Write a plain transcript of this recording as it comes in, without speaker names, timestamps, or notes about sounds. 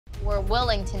we're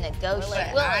willing to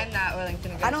negotiate. I'm not willing to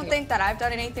negotiate. I don't think that I've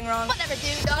done anything wrong. Whatever,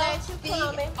 dude. Don't be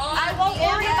on I won't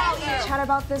worry about you. Chat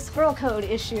about this girl code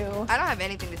issue. I don't have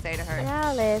anything to say to her.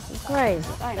 Alice, it's crazy.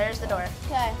 There's the door.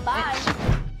 Okay, bye.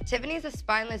 Tiffany's a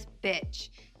spineless bitch.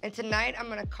 And tonight, I'm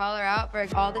gonna call her out for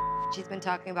all the she's been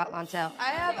talking about Lantel. I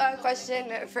have a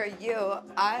question for you.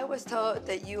 I was told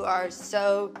that you are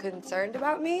so concerned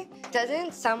about me.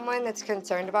 Doesn't someone that's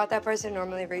concerned about that person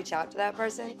normally reach out to that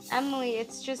person? Emily,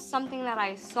 it's just something that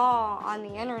I saw on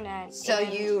the internet. So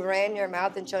you ran your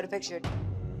mouth and showed a picture.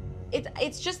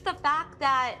 It's just the fact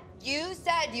that... You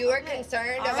said you were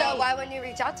concerned, so why wouldn't you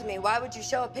reach out to me? Why would you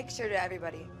show a picture to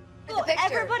everybody? Well,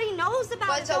 everybody knows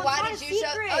about it, so why did you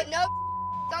secret. show? Oh, no.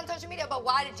 On social media, but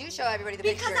why did you show everybody the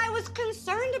picture? Because I was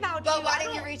concerned about you. But why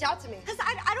didn't you reach out to me? Because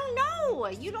I don't know.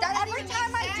 You don't. Every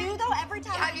time I do, though, every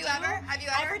time Have you ever?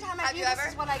 Every time I do, this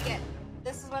is what I get.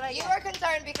 This is what I get. You were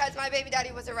concerned because my baby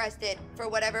daddy was arrested for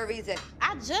whatever reason.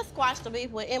 I just squashed the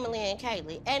beef with Emily and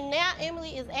Kaylee, and now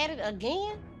Emily is at it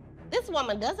again? This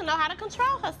woman doesn't know how to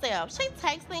control herself. She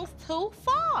takes things too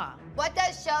far. What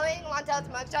does showing Lantel's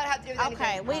mugshot have to do with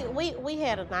anything? Okay, we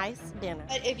had a nice dinner.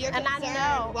 But if you're and concerned,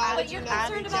 I know, why would you not?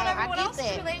 You're concerned about everyone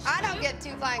else's relationship. I don't get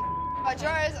too flying about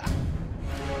yours.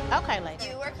 Okay, lady.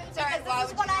 You were concerned. Why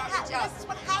would you not reach out? This is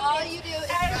what happens. All you do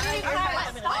is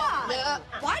Stop. No.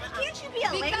 Why can't you be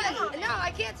a lady? No,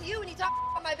 I can't to you when you talk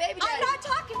about my baby daddy. I'm not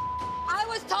talking. I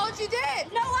was told you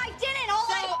did. No, I didn't. All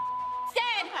I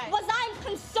said was I'm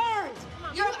concerned.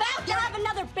 You're about to have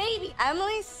another baby.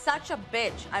 Emily's such a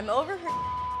bitch. I'm over her.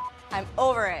 I'm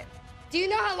over it. Do you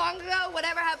know how long ago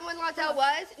whatever happened with Lantel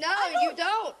was? No, you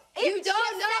don't. You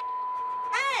don't know.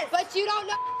 Yes. But you don't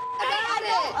know about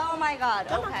it. Oh my God.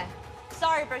 Okay.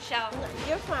 Sorry, Rochelle.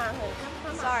 You're fine, honey.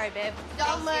 Come Sorry, babe.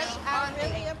 so much. I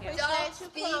really appreciate you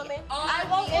coming. I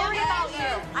won't worry about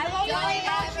you. I won't worry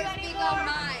about you Don't anymore. on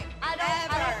mine. I don't.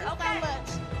 So much.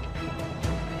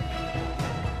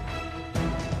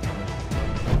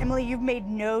 Emily, you've made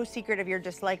no secret of your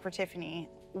dislike for Tiffany.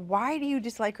 Why do you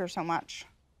dislike her so much?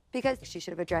 Because she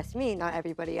should have addressed me, not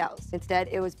everybody else. Instead,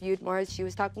 it was viewed more as she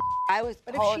was talking. I was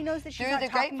But if she knows that she's not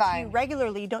talking to you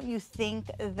regularly, don't you think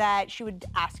that she would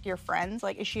ask your friends,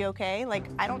 like, is she okay? Like,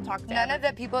 I don't talk to None of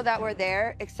the people that were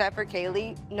there, except for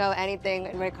Kaylee, know anything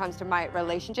when it comes to my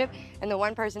relationship. And the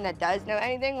one person that does know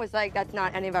anything was like, that's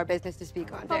not any of our business to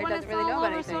speak on. But when doesn't it's really all know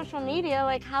about over anything. social media,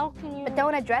 like, how can you... But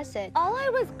don't address it. All I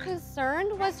was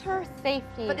concerned was her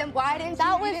safety. But then why didn't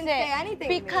that you was even it. say anything to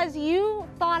me? Because you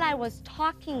thought I was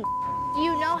talking.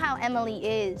 You know how Emily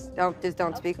is. Just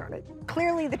don't speak on it.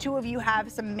 Clearly, the two of you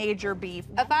have some major beef.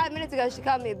 5 minutes ago, she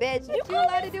called me a bitch. You're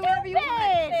allowed to do whatever you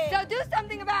want. So do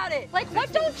something about it. Like,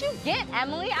 what don't you get,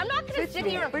 Emily? I'm not gonna sit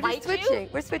here and We're fight just switching. you.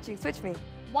 We're switching. Switch me.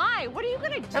 Why? What are you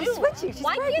gonna do? I'm switching. She's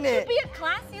Why pregnant. can't you be a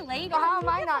classy lady? So how am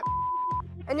I not?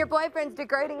 And your boyfriend's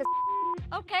degrading as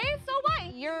Okay, so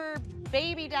what? Your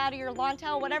baby daddy or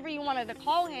Lantel, whatever you wanted to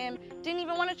call him, didn't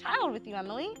even want a child with you,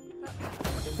 Emily.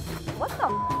 What the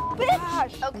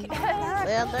bitch? Okay.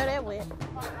 Well, there that went.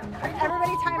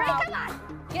 Everybody time out. Come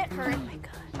on. Get her. Oh my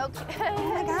God. Okay.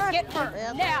 Oh my God. Get her.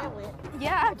 Well, Now. there that went.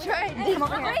 Yeah, try it. Come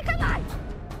over here. Hey, come on.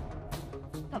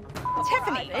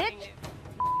 Tiffany. Bitch.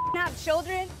 Have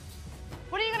children.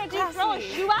 What are you gonna do? Throw a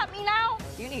shoe at me now?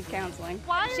 You need counseling.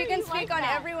 Why She are can you speak like on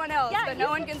that? everyone else, Yeah, but you no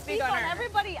one can speak on her.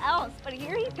 everybody else, but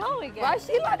here you go again. Why is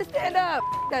she allowed to stand up?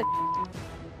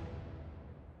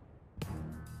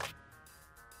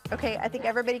 Okay, I think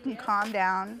everybody can calm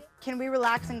down. Can we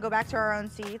relax and go back to our own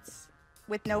seats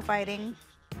with no fighting?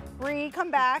 Bree,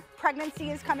 come back. Pregnancy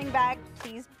is coming back,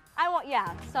 please. I won't,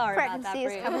 yeah, sorry Pregnancy about that,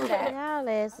 is Bree. coming back.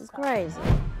 Alice, it's crazy.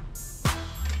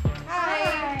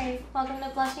 Hi. Welcome to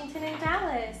Blushington in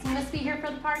Dallas. You must be here for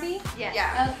the party? Yes.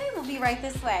 Yeah. Okay, we'll be right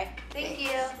this way. Thank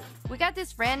you. We got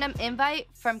this random invite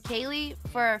from Kaylee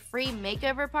for a free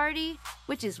makeover party,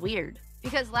 which is weird.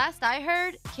 Because last I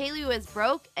heard, Kaylee was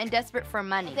broke and desperate for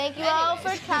money. Thank you all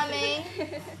for coming.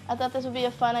 I thought this would be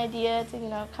a fun idea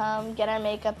to, come get our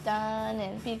makeup done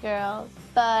and be girls.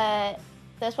 But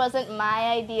this wasn't my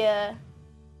idea.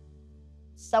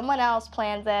 Someone else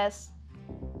planned this,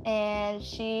 and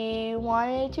she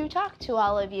wanted to talk to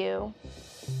all of you.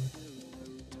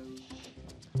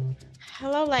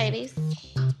 Hello, ladies.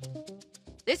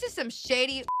 This is some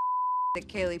shady that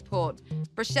Kaylee pulled.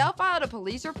 Rochelle filed a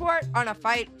police report on a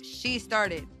fight she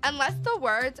started. Unless the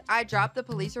words, "I dropped the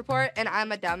police report and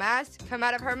I'm a dumbass," come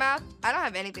out of her mouth, I don't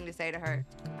have anything to say to her.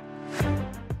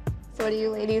 So what are you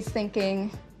ladies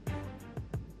thinking?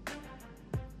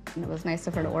 It was nice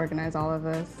of her to organize all of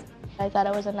this. I thought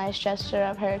it was a nice gesture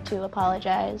of her to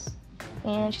apologize.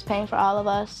 And she's paying for all of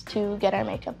us to get our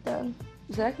makeup done.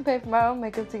 So I can pay for my own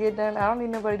makeup to get done. I don't need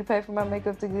nobody to pay for my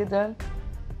makeup to get done.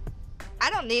 I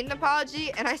don't need an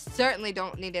apology, and I certainly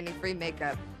don't need any free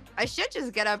makeup. I should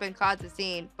just get up and cause a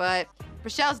scene, but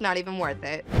Rochelle's not even worth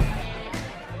it.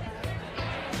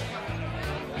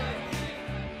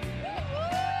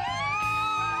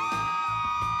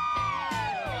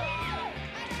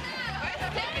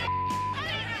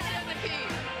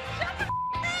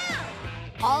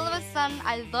 All of a sudden,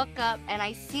 I look up and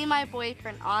I see my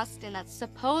boyfriend, Austin, that's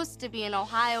supposed to be in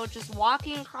Ohio, just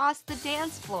walking across the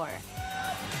dance floor.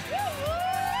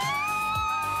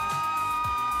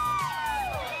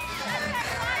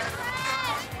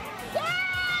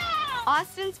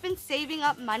 Austin's been saving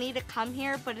up money to come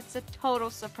here, but it's a total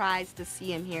surprise to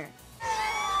see him here.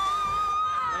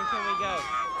 When can we go?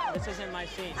 This isn't my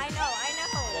scene. I know.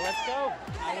 Well, let's go.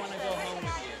 I want to go home with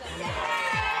you.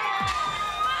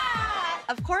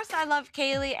 Of course, I love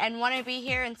Kaylee and want to be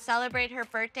here and celebrate her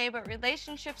birthday, but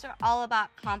relationships are all about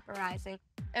compromising.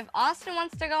 If Austin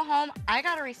wants to go home, I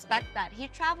gotta respect that. He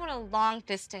traveled a long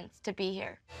distance to be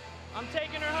here. I'm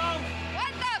taking her home.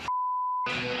 What the f?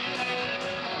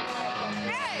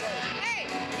 Hey,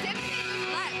 Tiffany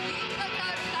just left. You need to go tell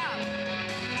her to stop.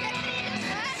 Tiffany just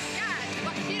left? Yeah,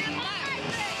 but she just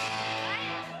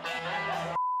left.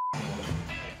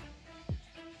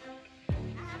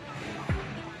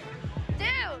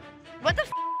 Dude, what the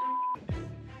f?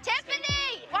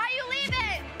 Tiffany, why are you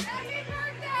leaving? Happy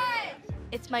birthday!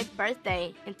 It's my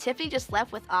birthday, and Tiffany just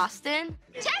left with Austin.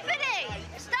 Tiffany,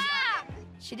 stop!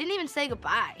 She didn't even say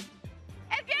goodbye.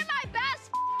 If you're my best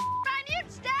friend,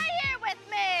 you'd stay here with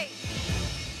me.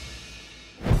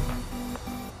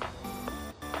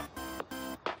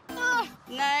 Oh,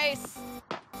 nice.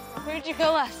 Where'd you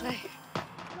go last night?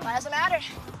 Why does it matter?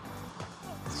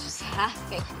 Just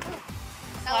asking.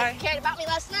 No one cared about me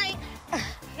last night. You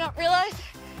don't realize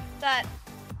that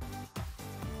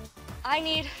I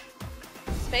need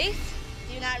space?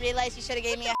 Do you not realize you should have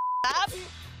gave me a up?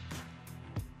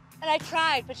 And I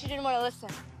tried, but you didn't want to listen.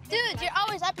 Dude, you're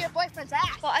always up your boyfriend's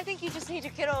ass. Well, I think you just need to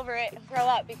get over it and grow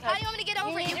up because How do you want me to get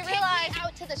over it? need You to kicked realize me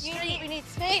out to the street. we need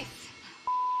space.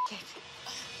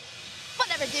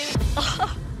 Whatever, dude.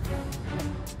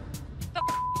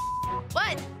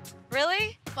 What?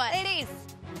 Really? What? Ladies,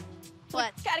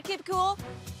 What? gotta keep it cool.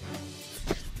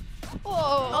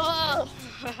 Oh.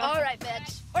 All right,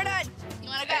 bitch. We're done. You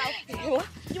wanna go?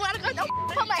 You wanna go? Don't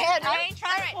pull my hair, man. I ain't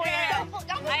trying to pull your hair.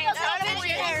 Don't I ain't trying to pull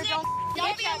your hair.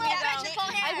 Don't be a little bitch and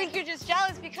pull hair. I think you're just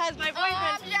jealous because my Oh,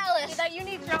 I'm boyfriend jealous. that you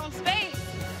need your own space.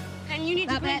 And you need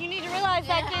to realize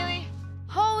that, Kaylee.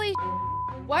 Holy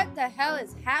what the hell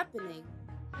is happening?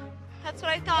 That's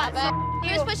what I thought.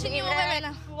 He was pushing you over right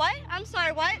now. What? I'm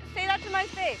sorry, what? Say that to my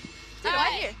face. All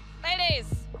right, ladies.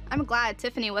 I'm glad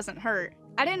Tiffany wasn't hurt.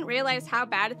 I didn't realize how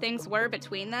bad things were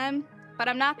between them, but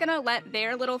I'm not gonna let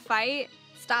their little fight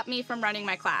stop me from running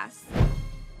my class.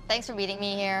 Thanks for meeting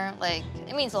me here. Like,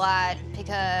 it means a lot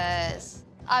because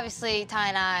obviously Ty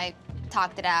and I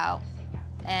talked it out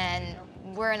and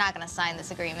we're not gonna sign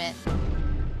this agreement.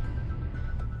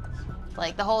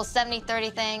 Like the whole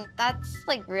 70-30 thing, that's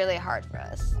like really hard for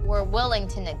us. We're willing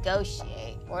to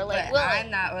negotiate. We're like But willing. I'm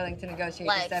not willing to negotiate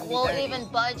Like the 70-30. we'll even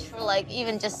budge for like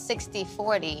even just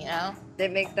 60-40, you know?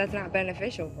 That's not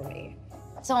beneficial for me.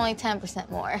 It's only 10%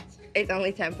 more. It's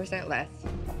only 10% less.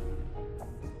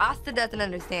 Asta doesn't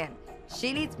understand.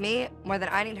 She needs me more than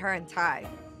I need her and Ty.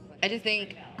 I just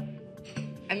think,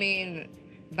 I mean,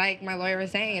 like my lawyer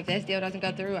was saying, if this deal doesn't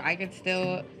go through, I could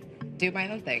still do my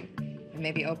own thing.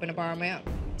 Maybe open a bar on my own.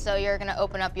 So you're gonna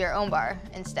open up your own bar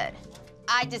instead.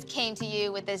 I just came to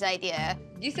you with this idea.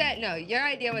 You said, no, your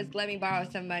idea was let me borrow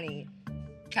some money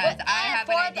because I have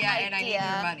an idea and I need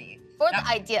your money. For the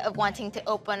idea of wanting to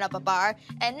open up a bar,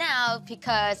 and now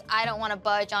because I don't want to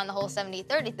budge on the whole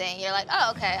 70-30 thing, you're like,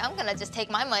 oh, okay, I'm gonna just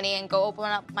take my money and go open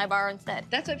up my bar instead.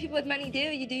 That's what people with money do.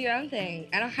 You do your own thing.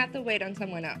 I don't have to wait on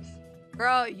someone else.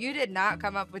 Girl, you did not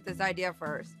come up with this idea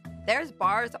first. There's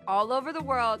bars all over the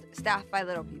world staffed by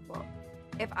little people.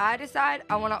 If I decide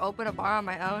I want to open a bar on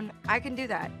my own, I can do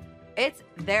that. It's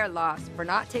their loss for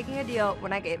not taking a deal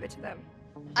when I gave it to them.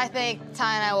 I think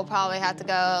Ty and I will probably have to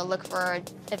go look for an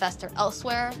investor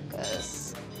elsewhere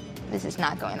because this is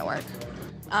not going to work.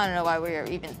 I don't know why we're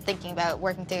even thinking about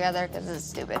working together because this is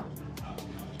stupid.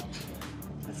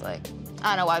 It's like, I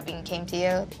don't know why we came to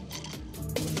you.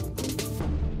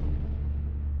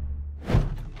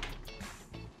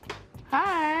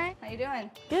 Hi. How you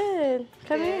doing? Good.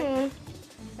 Come in.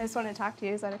 I just wanted to talk to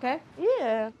you. Is that okay?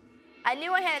 Yeah. I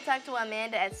knew I had to talk to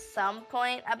Amanda at some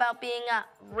point about being a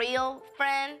real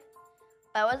friend,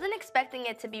 but I wasn't expecting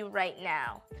it to be right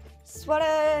now. Just want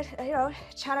to,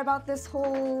 chat about this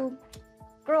whole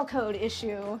girl code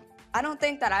issue. I don't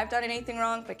think that I've done anything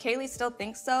wrong, but Kaylee still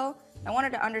thinks so. I want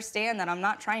her to understand that I'm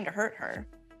not trying to hurt her.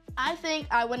 I think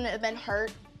I wouldn't have been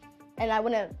hurt and I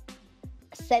wouldn't have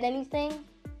said anything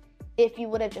if you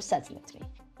would have just said something to me.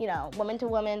 You know, woman to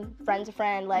woman, friend to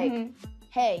friend, like,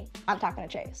 hey, I'm talking to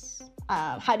Chase.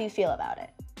 How do you feel about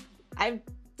it? I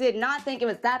did not think it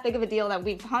was that big of a deal that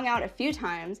we've hung out a few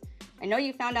times. I know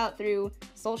you found out through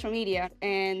social media,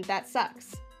 and that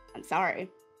sucks. I'm sorry.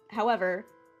 However,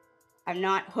 I'm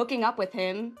not hooking up with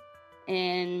him,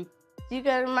 and... You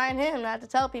gotta remind him not to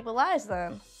tell people lies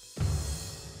then.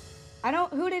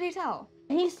 Who did he tell?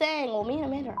 He's saying, well, me and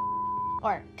Amanda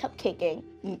are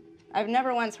cupcaking. I've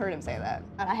never once heard him say that.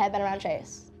 I have been around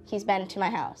Chase. He's been to my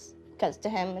house, because to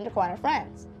him and Daquan are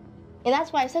friends. And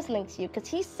that's why I said something to you, because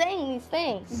he's saying these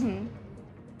things.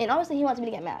 And obviously he wants me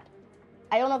to get mad.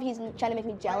 I don't know if he's trying to make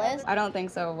me jealous. I don't think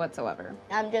so whatsoever.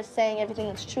 I'm just saying everything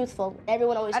that's truthful.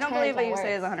 Everyone always I don't believe what you words.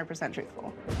 say is 100%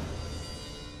 truthful.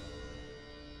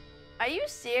 Are you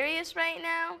serious right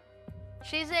now?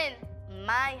 She's in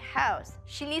my house.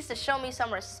 She needs to show me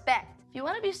some respect. If you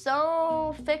want to be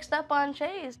so fixed up on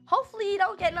Chase, hopefully you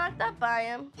don't get knocked up by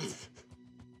him.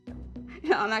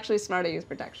 Yeah, I'm actually smart to use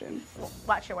protection.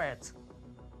 Watch your words.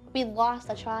 We lost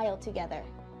a child together.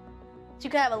 So you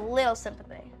can have a little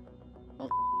sympathy.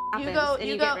 You go.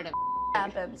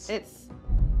 Happens. It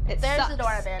There's sucks. the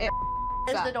door, Amanda.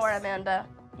 There's the sucks. door, Amanda.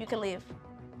 You can leave.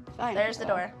 Fine. There's the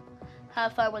door.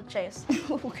 Have fun with Chase.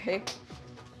 Okay.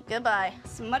 Goodbye.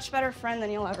 It's a much better friend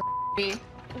than you'll ever be.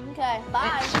 Okay,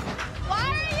 bye. Why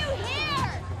are you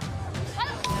here?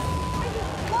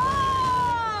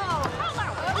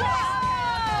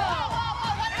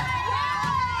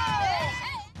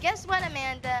 Guess what,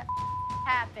 Amanda?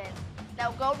 Happened.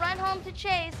 Now go run home to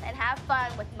Chase and have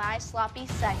fun with my sloppy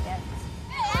seconds.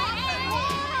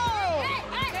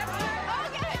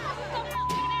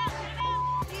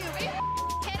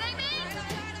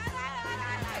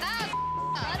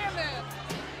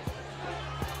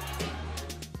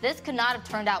 This could not have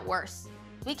turned out worse.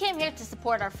 We came here to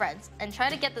support our friends and try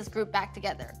to get this group back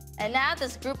together. And now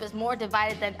this group is more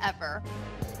divided than ever.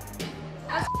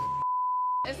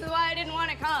 This is why I didn't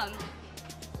want to come.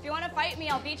 If you want to fight me,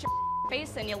 I'll beat your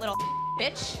face in, you little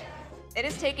bitch. It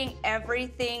is taking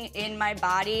everything in my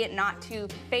body not to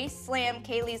face slam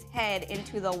Kaylee's head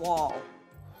into the wall.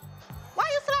 Why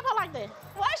you slap her like that?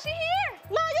 Why is she here?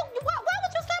 No, why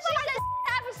would you slap her like that?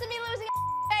 Happens to me losing a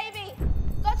baby.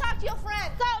 Go talk to your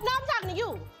friend. So, no, I'm talking to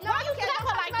you. No, Why you slap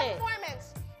her like that?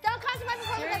 Don't come to my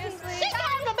performance. Seriously? She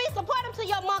came to be supportive to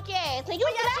your monkey ass, and you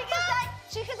slapped her?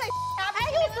 She can say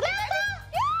And you slapped her?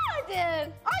 Yeah, I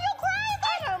did. Are you crazy?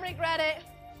 I don't regret it.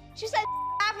 She said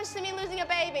happens to me losing a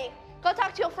baby. Go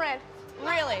talk to your friend.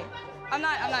 Really? I'm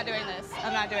not doing this.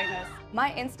 I'm not doing this.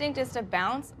 My instinct is to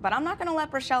bounce, but I'm not gonna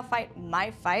let Rochelle fight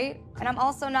my fight. And I'm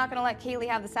also not gonna let Kaylee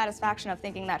have the satisfaction of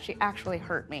thinking that she actually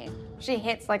hurt me. She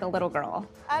hits like a little girl.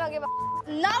 I don't give a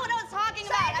Not what I was talking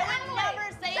about. I would never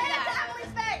say Say that. it to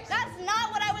Emily's face. That's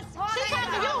not what I was talking She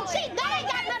talking to you. That ain't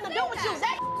got nothing to do with you.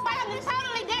 That is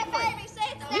totally different. Baby,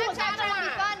 say it to You Snapchat got trying to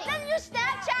be mine. funny. Then you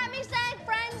Snapchat me saying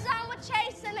friend zone with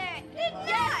Chase in it.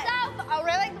 Yourself. Oh,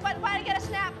 really? Why did I get a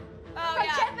snap? Oh, From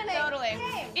yeah, Tiffany. totally.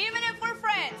 Hey. Even if we're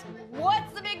friends,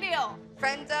 what's the big deal?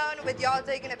 Friend zone with y'all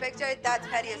taking a picture, that's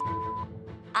petty as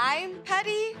I'm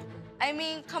petty? I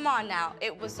mean, come on now.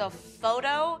 It was a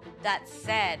photo that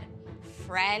said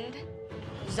friend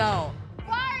zone.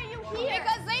 Why are you here?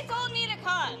 Because they told me to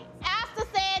come. Asta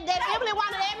said that Emily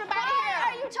wanted everybody Why here.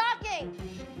 are you talking?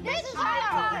 This is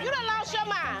You done lost your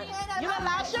mind. You done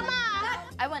lost your mind.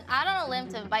 I went out on a limb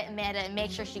to invite Amanda and make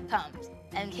sure she comes.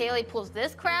 And Kaylee pulls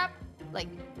this crap? Like,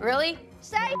 really?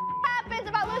 Say happens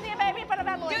about losing a baby in front of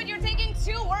Emily. Dude, you're taking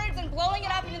 2 words and blowing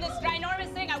it up into this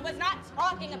ginormous thing I was not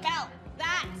talking about.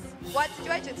 That. What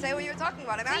situation? Say what you were talking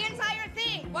about. I'm The asking. entire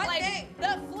thing. What like, thing?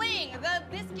 The fling, the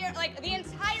miscarriage, like the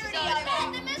entirety of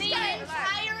it. The The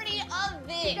entirety of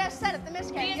You it. just said it, the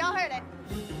miscarriage. Y'all heard it.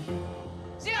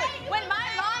 Dude, when my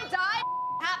mom died,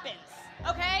 happens.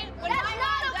 Okay? When That's my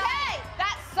not mom okay. died,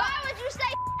 that sucks. Why would you say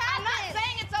I'm not happens?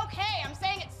 saying it's okay. I'm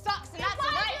saying it sucks and that's why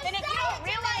would life. you And if you say don't it to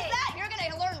realize me? that, you're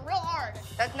gonna learn real hard.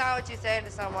 That's not what you say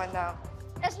to someone, though.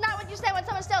 That's not what you say when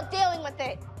someone's still dealing with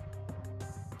it.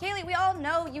 Kaylee, we all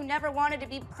know you never wanted to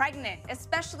be pregnant,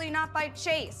 especially not by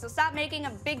Chase, so stop making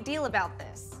a big deal about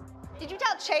this. Did you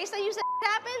tell Chase that you said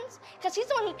happens? Because he's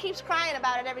the one who keeps crying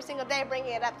about it every single day,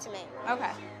 bringing it up to me. Okay.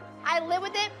 I live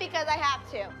with it because I have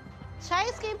to.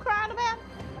 Chase keep crying about it?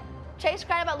 Chase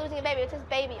cried about losing a baby. It's his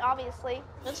baby, obviously.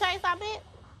 The Chase I bet?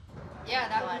 Yeah,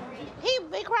 that one.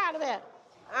 He cried about it.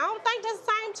 I don't think that's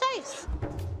the same Chase.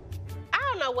 I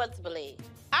don't know what to believe.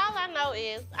 All I know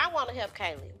is I want to help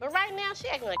Kaylee, but right now she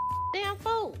acting like a damn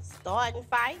fool. Starting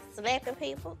fights, slapping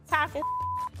people, talking.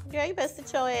 Girl, you better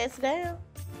sit your ass down.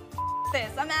 This,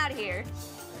 I'm out of here.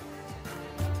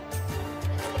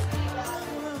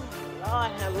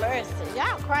 Lord have mercy.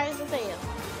 Y'all crazy as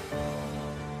hell.